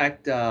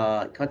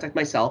contact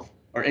myself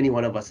or any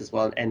one of us as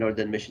well, and or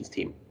the admissions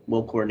team.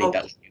 We'll coordinate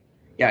that with you.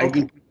 Yeah, you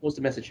can post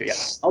a message here. Yeah,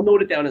 I'll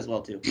note it down as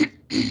well too.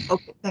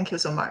 Okay, thank you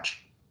so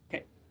much.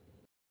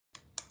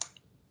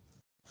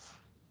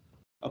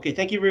 Okay,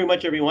 thank you very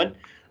much, everyone.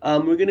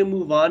 We're going to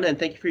move on, and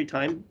thank you for your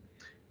time.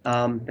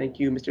 Thank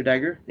you, Mr.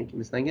 Dagger. Thank you,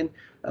 Ms. Langan.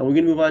 We're going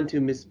to move on to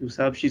Ms.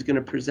 Busab. She's going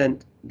to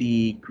present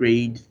the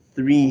grade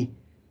 3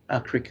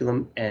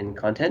 curriculum and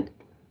content.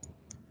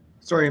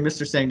 Sorry,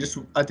 Mr. Sang,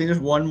 I think there's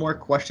one more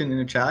question in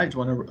the chat. I just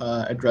want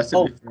to address it.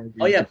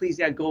 Oh yeah, please,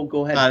 yeah,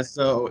 go ahead.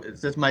 So it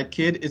says my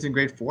kid is in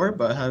grade 4,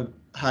 but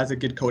has a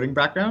good coding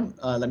background.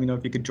 Let me know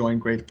if you could join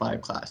grade 5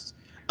 class.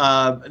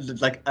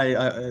 Like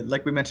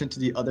we mentioned to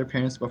the other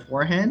parents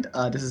beforehand,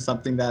 this is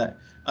something that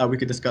we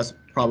could discuss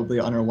probably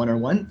on our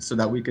one-on-one, so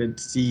that we could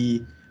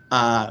see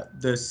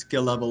the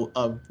skill level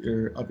of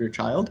your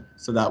child,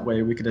 so that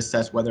way we could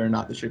assess whether or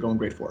not they should go in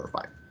grade 4 or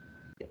 5.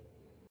 Yeah.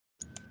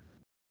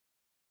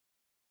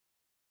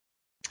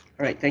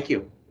 All right, thank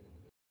you.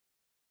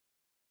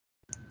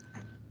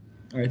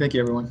 All right, thank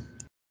you, everyone.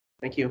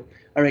 Thank you.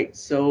 All right,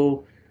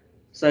 so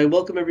I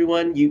welcome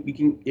everyone. You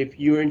can, if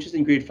you're interested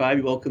in grade 5,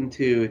 you're welcome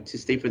to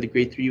stay for the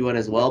grade 3 one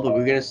as well. But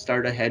we're going to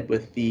start ahead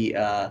with the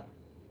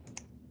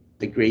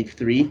grade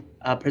 3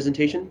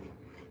 presentation.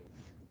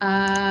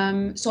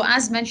 So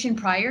as mentioned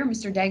prior,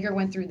 Mr. Dagger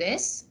went through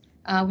this.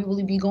 We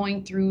will be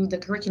going through the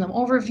curriculum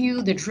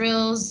overview, the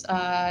drills,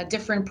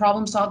 different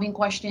problem-solving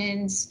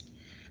questions,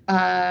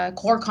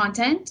 core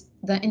content,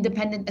 the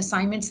independent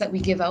assignments that we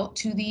give out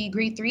to the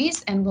grade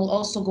 3s, and we'll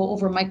also go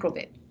over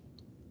microbit.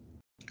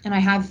 And I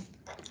have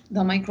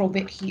the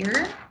microbit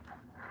here,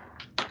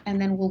 and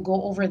then we'll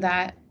go over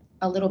that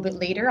a little bit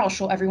later. I'll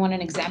show everyone an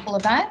example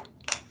of that.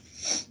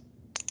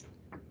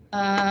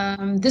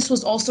 This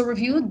was also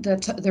reviewed,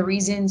 the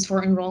reasons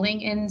for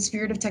enrolling in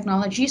Spirit of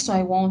Technology, so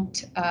I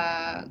won't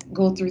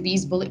go through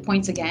these bullet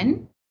points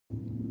again.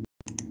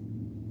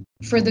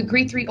 For the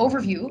grade 3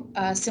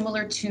 overview,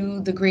 similar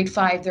to the grade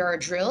 5, there are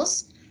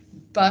drills,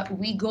 but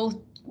we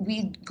do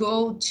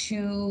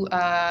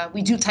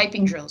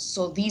typing drills.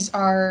 So these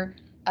are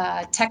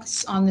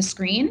texts on the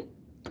screen,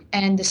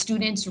 and the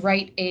students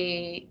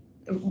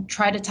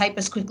try to type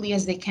as quickly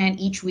as they can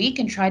each week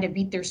and try to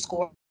beat their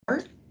score.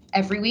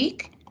 every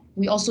week.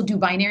 We also do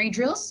binary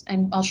drills,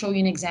 and I'll show you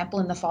an example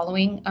in the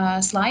following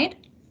slide.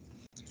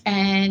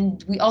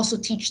 And we also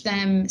teach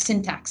them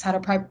syntax, how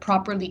to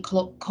properly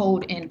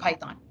code in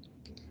Python.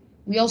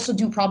 We also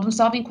do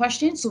problem-solving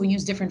questions, so we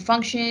use different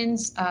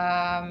functions.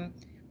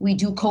 We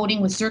do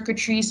coding with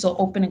circuitry, so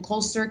open and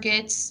closed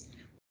circuits.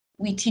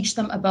 We teach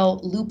them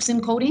about loops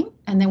in coding,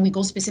 and then we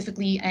go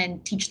specifically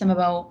and teach them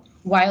about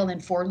while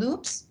and for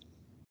loops.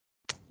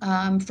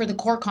 For the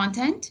core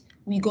content,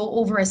 we go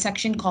over a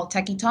section called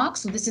Techie Talk.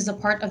 So this is a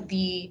part of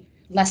the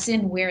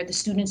lesson where the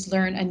students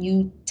learn a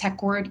new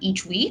tech word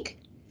each week.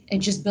 It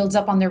just builds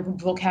up on their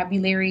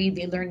vocabulary.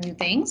 They learn new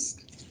things.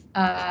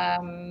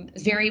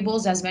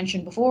 Variables, as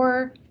mentioned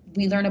before,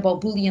 we learn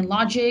about Boolean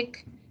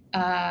logic,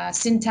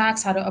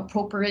 syntax, how to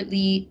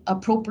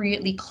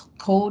appropriately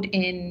code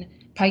in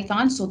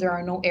Python so there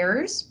are no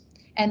errors.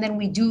 And then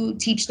we do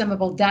teach them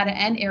about data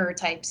and error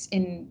types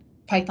in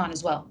Python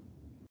as well.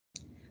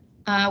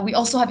 We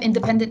also have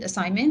independent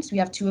assignments. We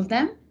have 2 of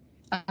them.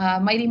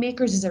 Mighty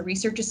Makers is a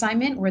research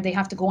assignment where they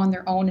have to go on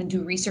their own and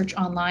do research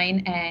online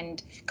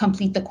and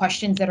complete the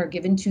questions that are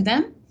given to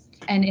them.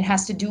 And it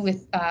has to do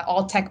with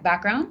all tech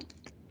background,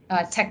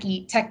 tech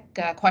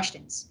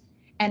questions.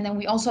 And then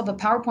we also have a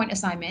PowerPoint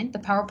assignment. The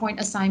PowerPoint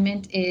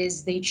assignment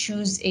is they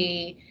choose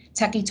a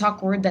Techie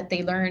Talk word that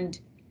they learned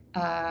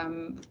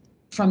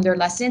from their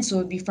lessons. So it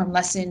would be from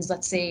lessons,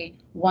 let's say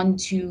 1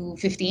 to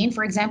 15,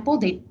 for example.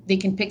 They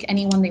can pick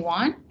any one they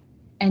want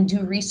and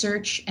do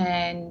research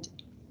and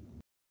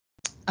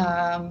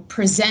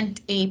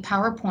present a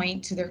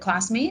PowerPoint to their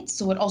classmates.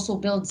 So it also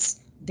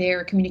builds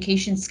their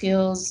communication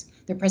skills,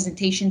 their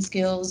presentation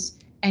skills,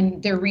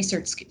 and their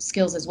research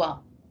skills as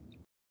well.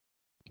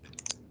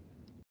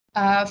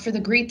 For the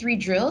grade 3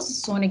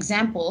 drills, so an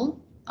example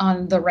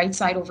on the right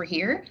side over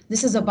here,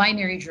 this is a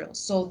binary drill.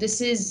 So this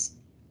is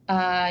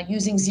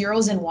using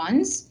zeros and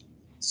ones,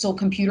 so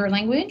computer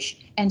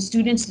language, and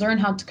students learn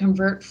how to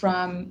convert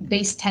from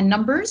base 10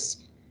 numbers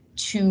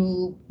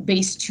to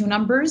base 2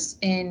 numbers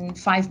in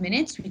 5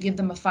 minutes. We give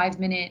them a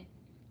 5-minute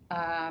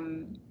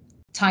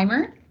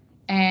timer.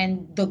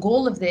 And the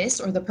goal of this,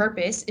 or the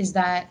purpose, is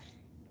that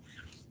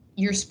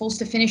you're supposed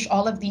to finish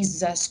all of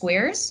these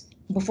squares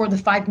before the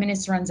 5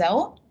 minutes runs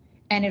out.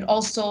 And it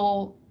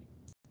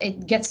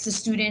gets the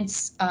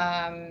students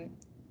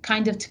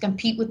kind of to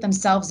compete with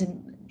themselves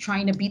in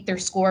trying to beat their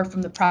score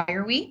from the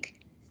prior week.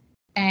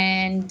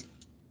 And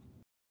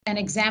an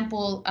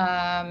example,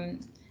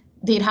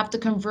 they'd have to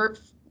convert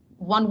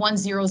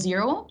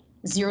 1100,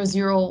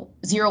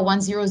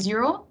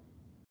 0100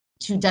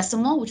 to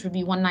decimal, which would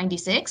be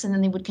 196, and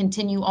then they would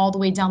continue all the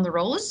way down the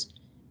rows.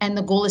 And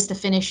the goal is to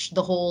finish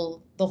the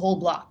whole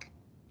block.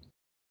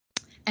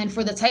 And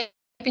for the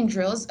typing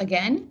drills,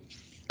 again,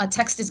 a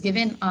text is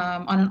given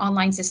on an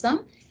online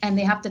system, and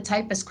they have to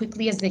type as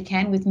quickly as they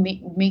can with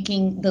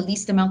making the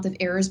least amount of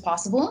errors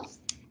possible.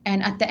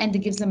 And at the end, it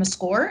gives them a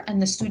score,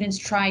 and the students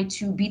try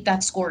to beat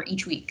that score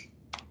each week.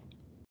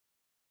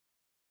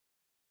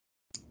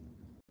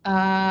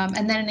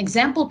 And then an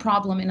example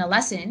problem in a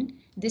lesson,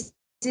 this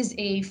is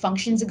a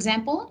functions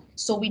example.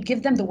 So we'd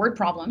give them the word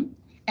problem,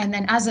 and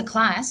then as a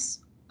class,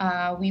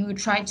 we would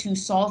try to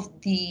solve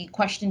the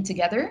question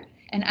together.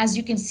 And as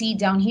you can see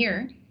down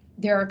here,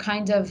 there are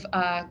kind of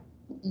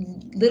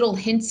little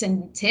hints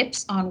and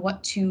tips on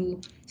what to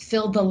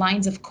fill the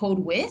lines of code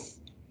with.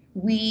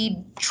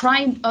 We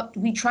try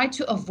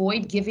to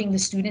avoid giving the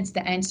students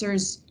the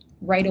answers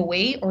right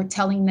away or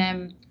telling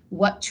them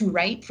what to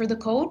write for the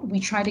code. We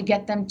try to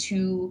get them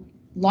to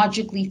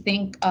logically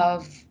think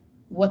of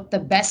what the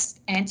best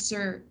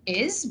answer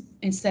is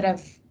instead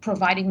of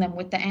providing them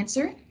with the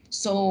answer.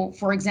 So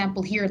for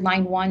example, here,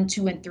 line 1,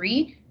 2, and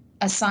 3,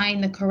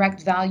 assign the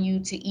correct value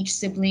to each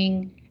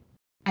sibling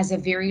as a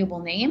variable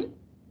name.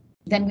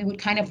 Then we would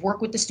kind of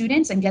work with the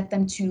students and get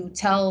them to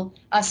tell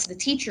us, the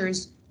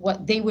teachers,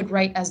 what they would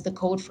write as the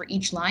code for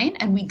each line.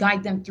 And we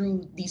guide them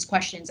through these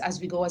questions as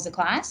we go as a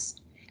class.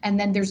 And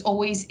then there's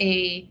always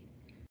a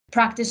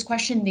practice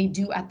question they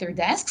do at their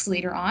desks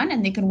later on,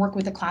 and they can work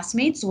with a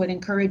classmate. So it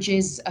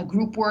encourages a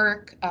group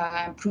work,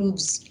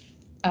 improves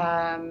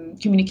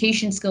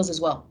communication skills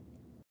as well.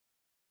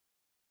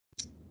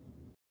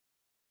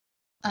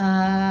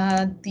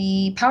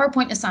 The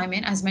PowerPoint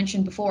assignment, as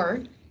mentioned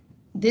before,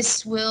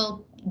 this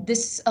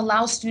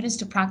allows students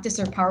to practice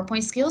their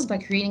PowerPoint skills by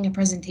creating a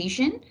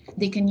presentation.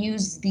 They can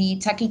use the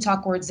Techie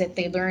Talk words that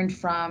they learned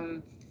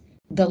from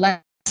the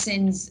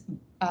lessons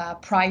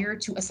prior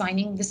to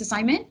assigning this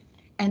assignment,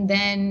 and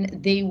then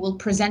they will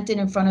present it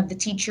in front of the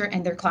teacher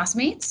and their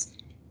classmates.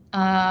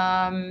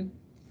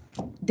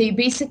 They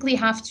basically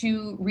have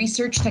to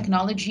research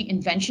technology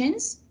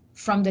inventions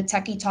from the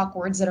Techie Talk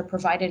words that are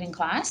provided in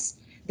class.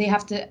 They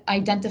have to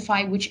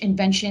identify which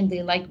invention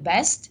they like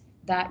best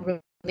that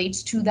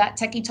relates to that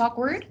Techie Talk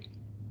word.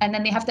 And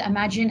then they have to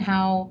imagine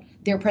how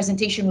their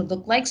presentation would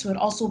look like. So it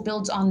also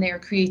builds on their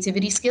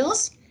creativity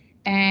skills.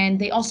 And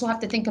they also have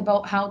to think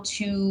about how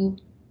to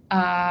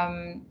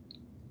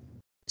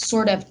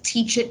sort of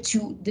teach it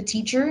to the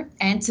teacher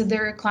and to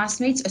their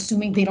classmates,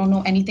 assuming they don't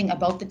know anything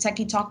about the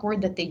Techie Talk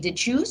word that they did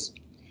choose.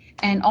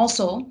 And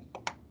also,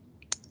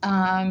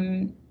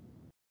 at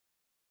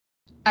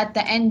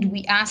the end,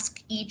 we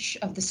ask each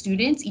of the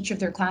students, each of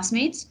their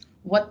classmates,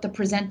 what the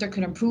presenter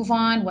could improve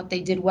on, what they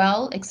did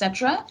well,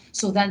 etc.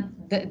 So that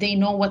they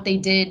know what they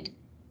did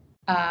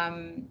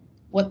well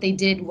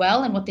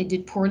and what they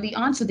did poorly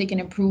on, so they can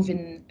improve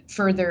in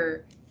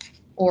further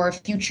or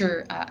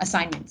future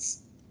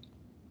assignments.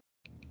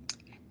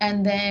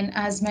 And then,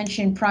 as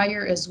mentioned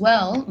prior as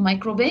well,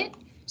 microbit.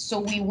 So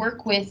we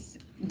work with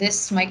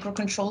this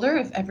microcontroller,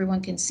 if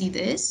everyone can see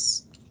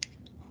this.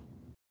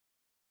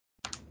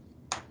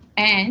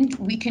 And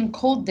we can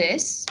code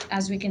this,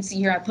 as we can see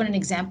here. I put an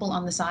example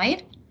on the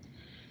side.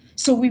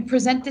 So we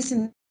present this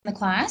in the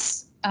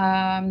class.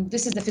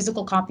 This is the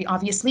physical copy,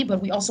 obviously,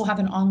 but we also have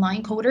an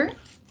online coder.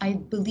 I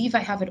believe I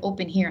have it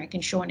open here. I can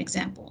show an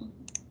example.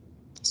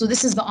 So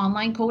this is the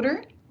online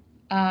coder.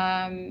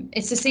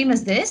 It's the same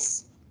as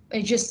this.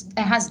 It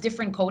has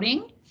different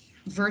coding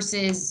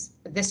versus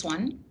this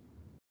one.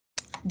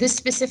 This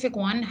specific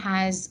one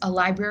has a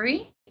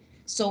library.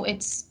 So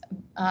it's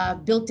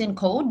built-in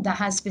code that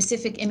has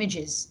specific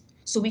images.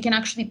 So we can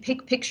actually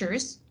pick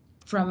pictures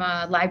from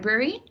a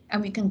library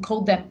and we can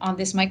code them on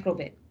this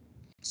microbit.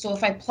 So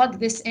if I plug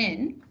this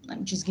in,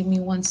 just give me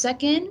 1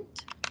 second.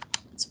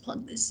 Let's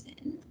plug this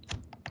in.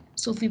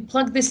 So if we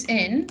plug this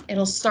in,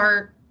 it'll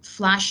start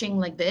flashing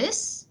like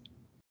this.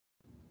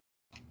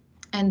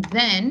 And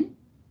then,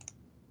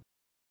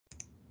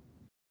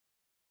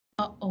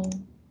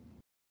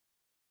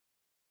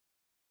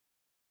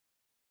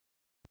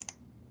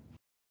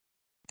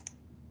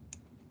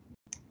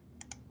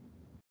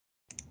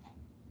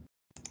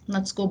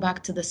 let's go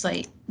back to the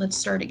site. Let's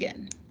start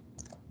again.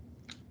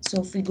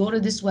 So if we go to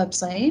this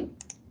website,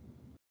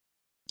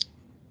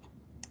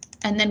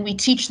 and then we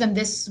teach them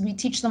this, we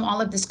teach them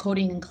all of this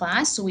coding in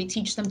class. So we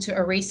teach them to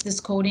erase this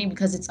coding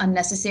because it's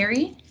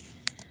unnecessary.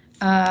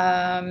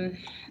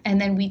 And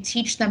then we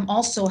teach them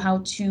also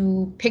how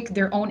to pick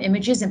their own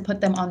images and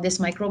put them on this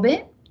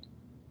microbit.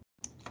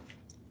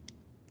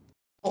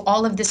 So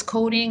all of this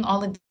coding,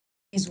 all of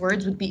these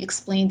words would be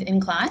explained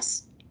in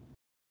class.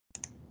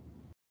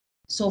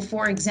 So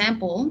for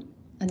example,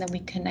 and then we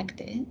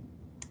connect it.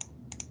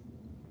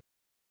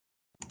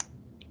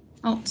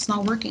 Oh, it's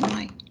not working,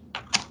 why?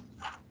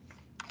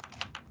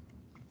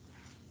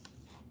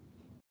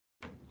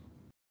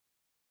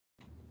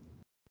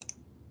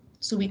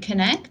 So we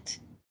connect,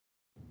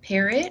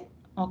 pair it,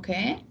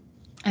 okay,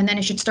 and then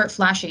it should start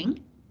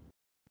flashing.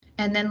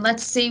 And then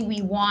let's say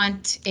we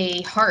want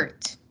a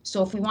heart.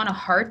 So if we want a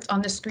heart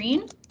on the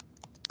screen,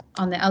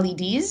 on the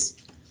LEDs,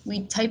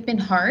 we type in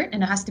heart,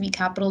 and it has to be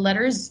capital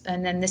letters,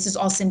 and then this is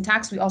all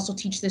syntax. We also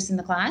teach this in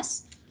the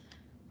class.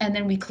 And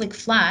then we click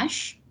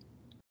flash,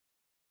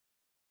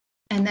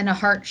 and then a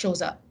heart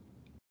shows up.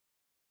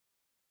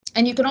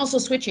 And you can also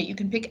switch it. You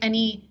can pick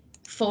any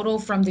photo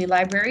from the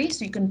library.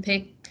 So you can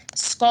pick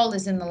skull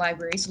is in the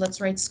library. So let's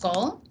write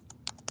skull.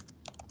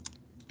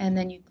 And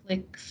then you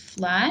click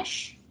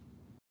flash.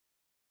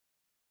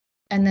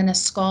 And then a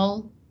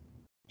skull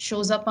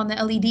shows up on the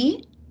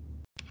LED.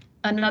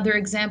 Another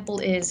example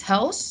is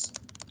house,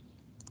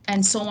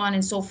 and so on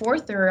and so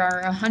forth. There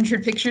are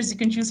 100 pictures you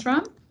can choose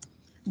from,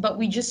 but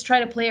we just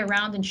try to play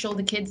around and show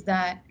the kids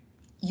that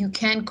you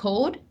can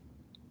code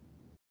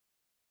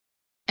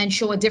and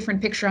show a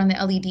different picture on the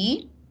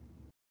LED.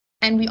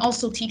 And we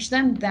also teach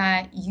them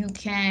that you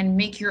can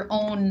make your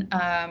own,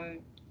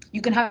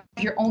 you can have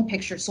your own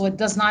picture. So it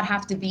does not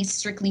have to be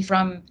strictly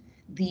from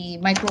the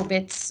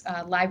microbits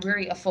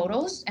library of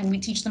photos. And we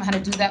teach them how to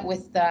do that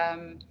with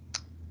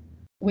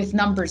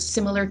numbers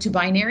similar to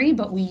binary,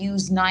 but we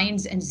use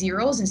 9s and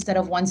 0s instead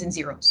of 1s and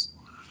 0s.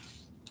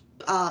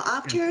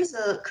 After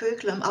the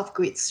curriculum of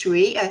grade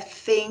 3, I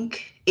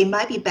think it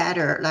might be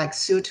better, like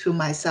suit to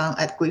my son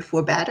at grade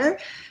 4 better.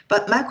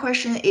 But my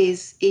question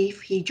is,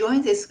 if he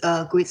joins this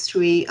grade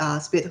 3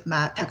 Spirit of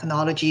Math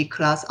technology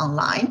class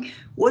online,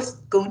 what's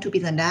going to be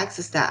the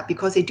next step?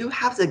 Because they do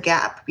have the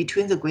gap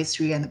between the grade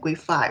 3 and grade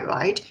 5,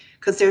 right?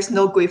 Because there's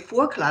no grade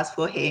 4 class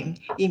for him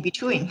in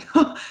between.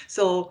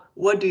 So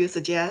what do you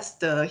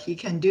suggest he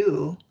can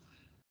do?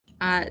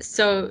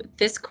 So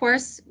this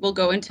course will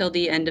go until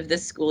the end of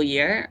this school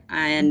year,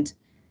 and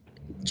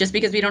just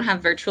because we don't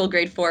have virtual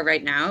grade 4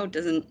 right now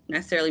doesn't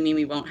necessarily mean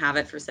we won't have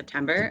it for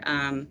September.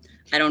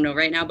 I don't know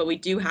right now, but we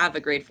do have a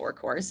grade 4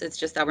 course. It's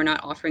just that we're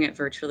not offering it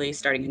virtually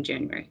starting in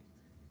January.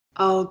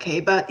 Okay,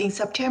 but in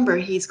September,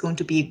 he's going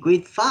to be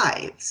grade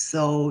 5.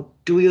 So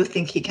do you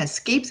think he can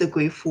skip the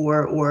grade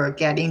 4 or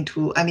get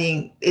into, I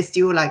mean, it's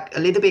still like a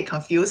little bit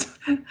confused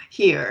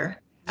here.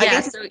 Yeah, I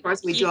guess so of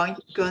course we joined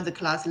the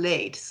class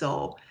late.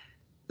 So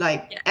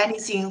like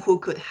anything who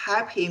could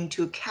help him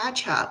to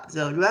catch up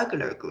the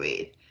regular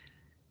grade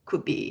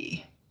could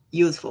be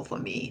useful for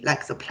me,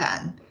 like the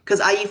plan. Because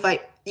if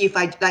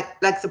I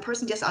like the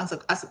person just asked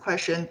a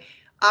question,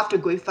 after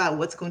grade 5,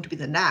 what's going to be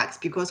the next?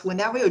 Because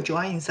whenever you're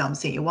joining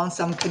something, you want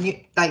some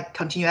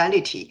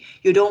continuality.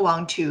 You don't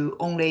want to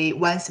only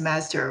 1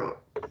 semester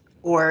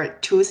or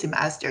 2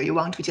 semester. You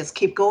want to just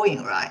keep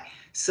going, right?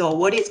 So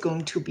what is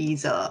going to be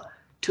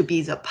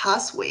the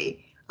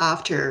pathway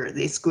after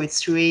this grade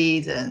 3,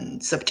 then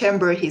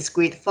September he's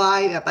grade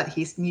 5, but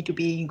he's need to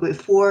be in grade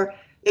 4.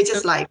 It's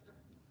just like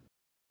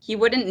he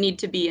wouldn't need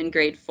to be in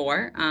grade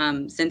 4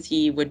 since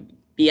he would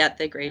be at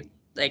the grade,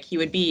 like he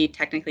would be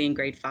technically in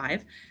grade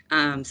 5.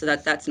 So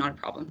that's not a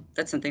problem.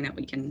 That's something that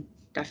we can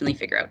definitely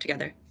figure out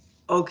together.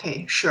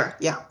 Okay, sure.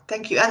 Yeah,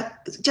 thank you. And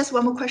just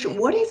one more question.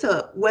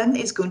 When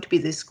is going to be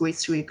this grade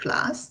 3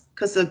 class?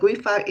 Because the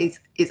grade 5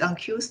 is on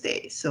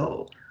Tuesday,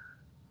 so.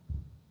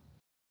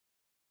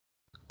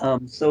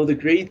 So the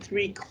grade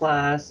 3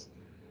 class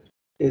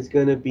is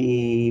going to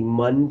be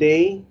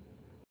Monday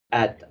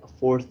at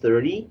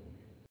 4:30,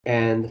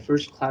 and the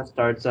first class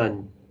starts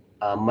on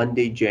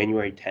Monday,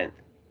 January 10th.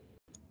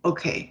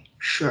 Okay,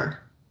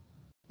 sure.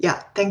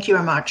 Yeah, thank you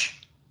very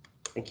much.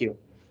 Thank you.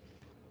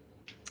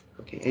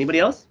 Okay, anybody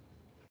else?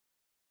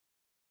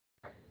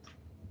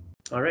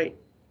 All right.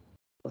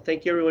 Well,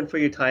 thank you everyone for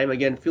your time.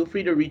 Again, feel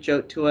free to reach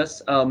out to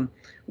us.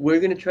 We're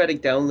going to try to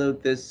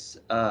download this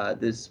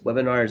this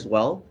webinar as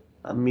well.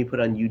 Maybe put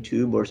on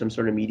YouTube or some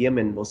sort of medium,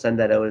 and we'll send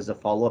that out as a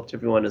follow-up to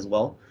everyone as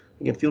well.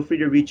 Again, feel free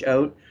to reach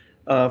out.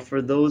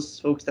 For those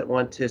folks that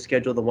want to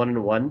schedule the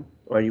one-on-one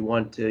or you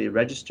want to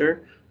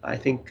register, I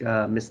think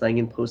Ms.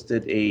 Langen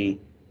posted a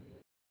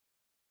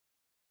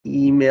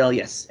email,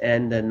 yes,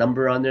 and a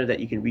number on there that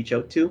you can reach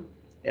out to,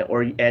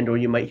 or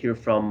you might hear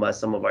from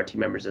some of our team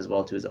members as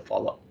well too as a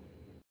follow-up.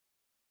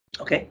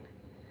 Okay,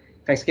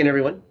 thanks again,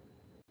 everyone.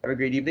 Have a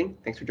great evening.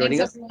 Thanks for joining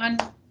us. Thanks,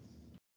 everyone.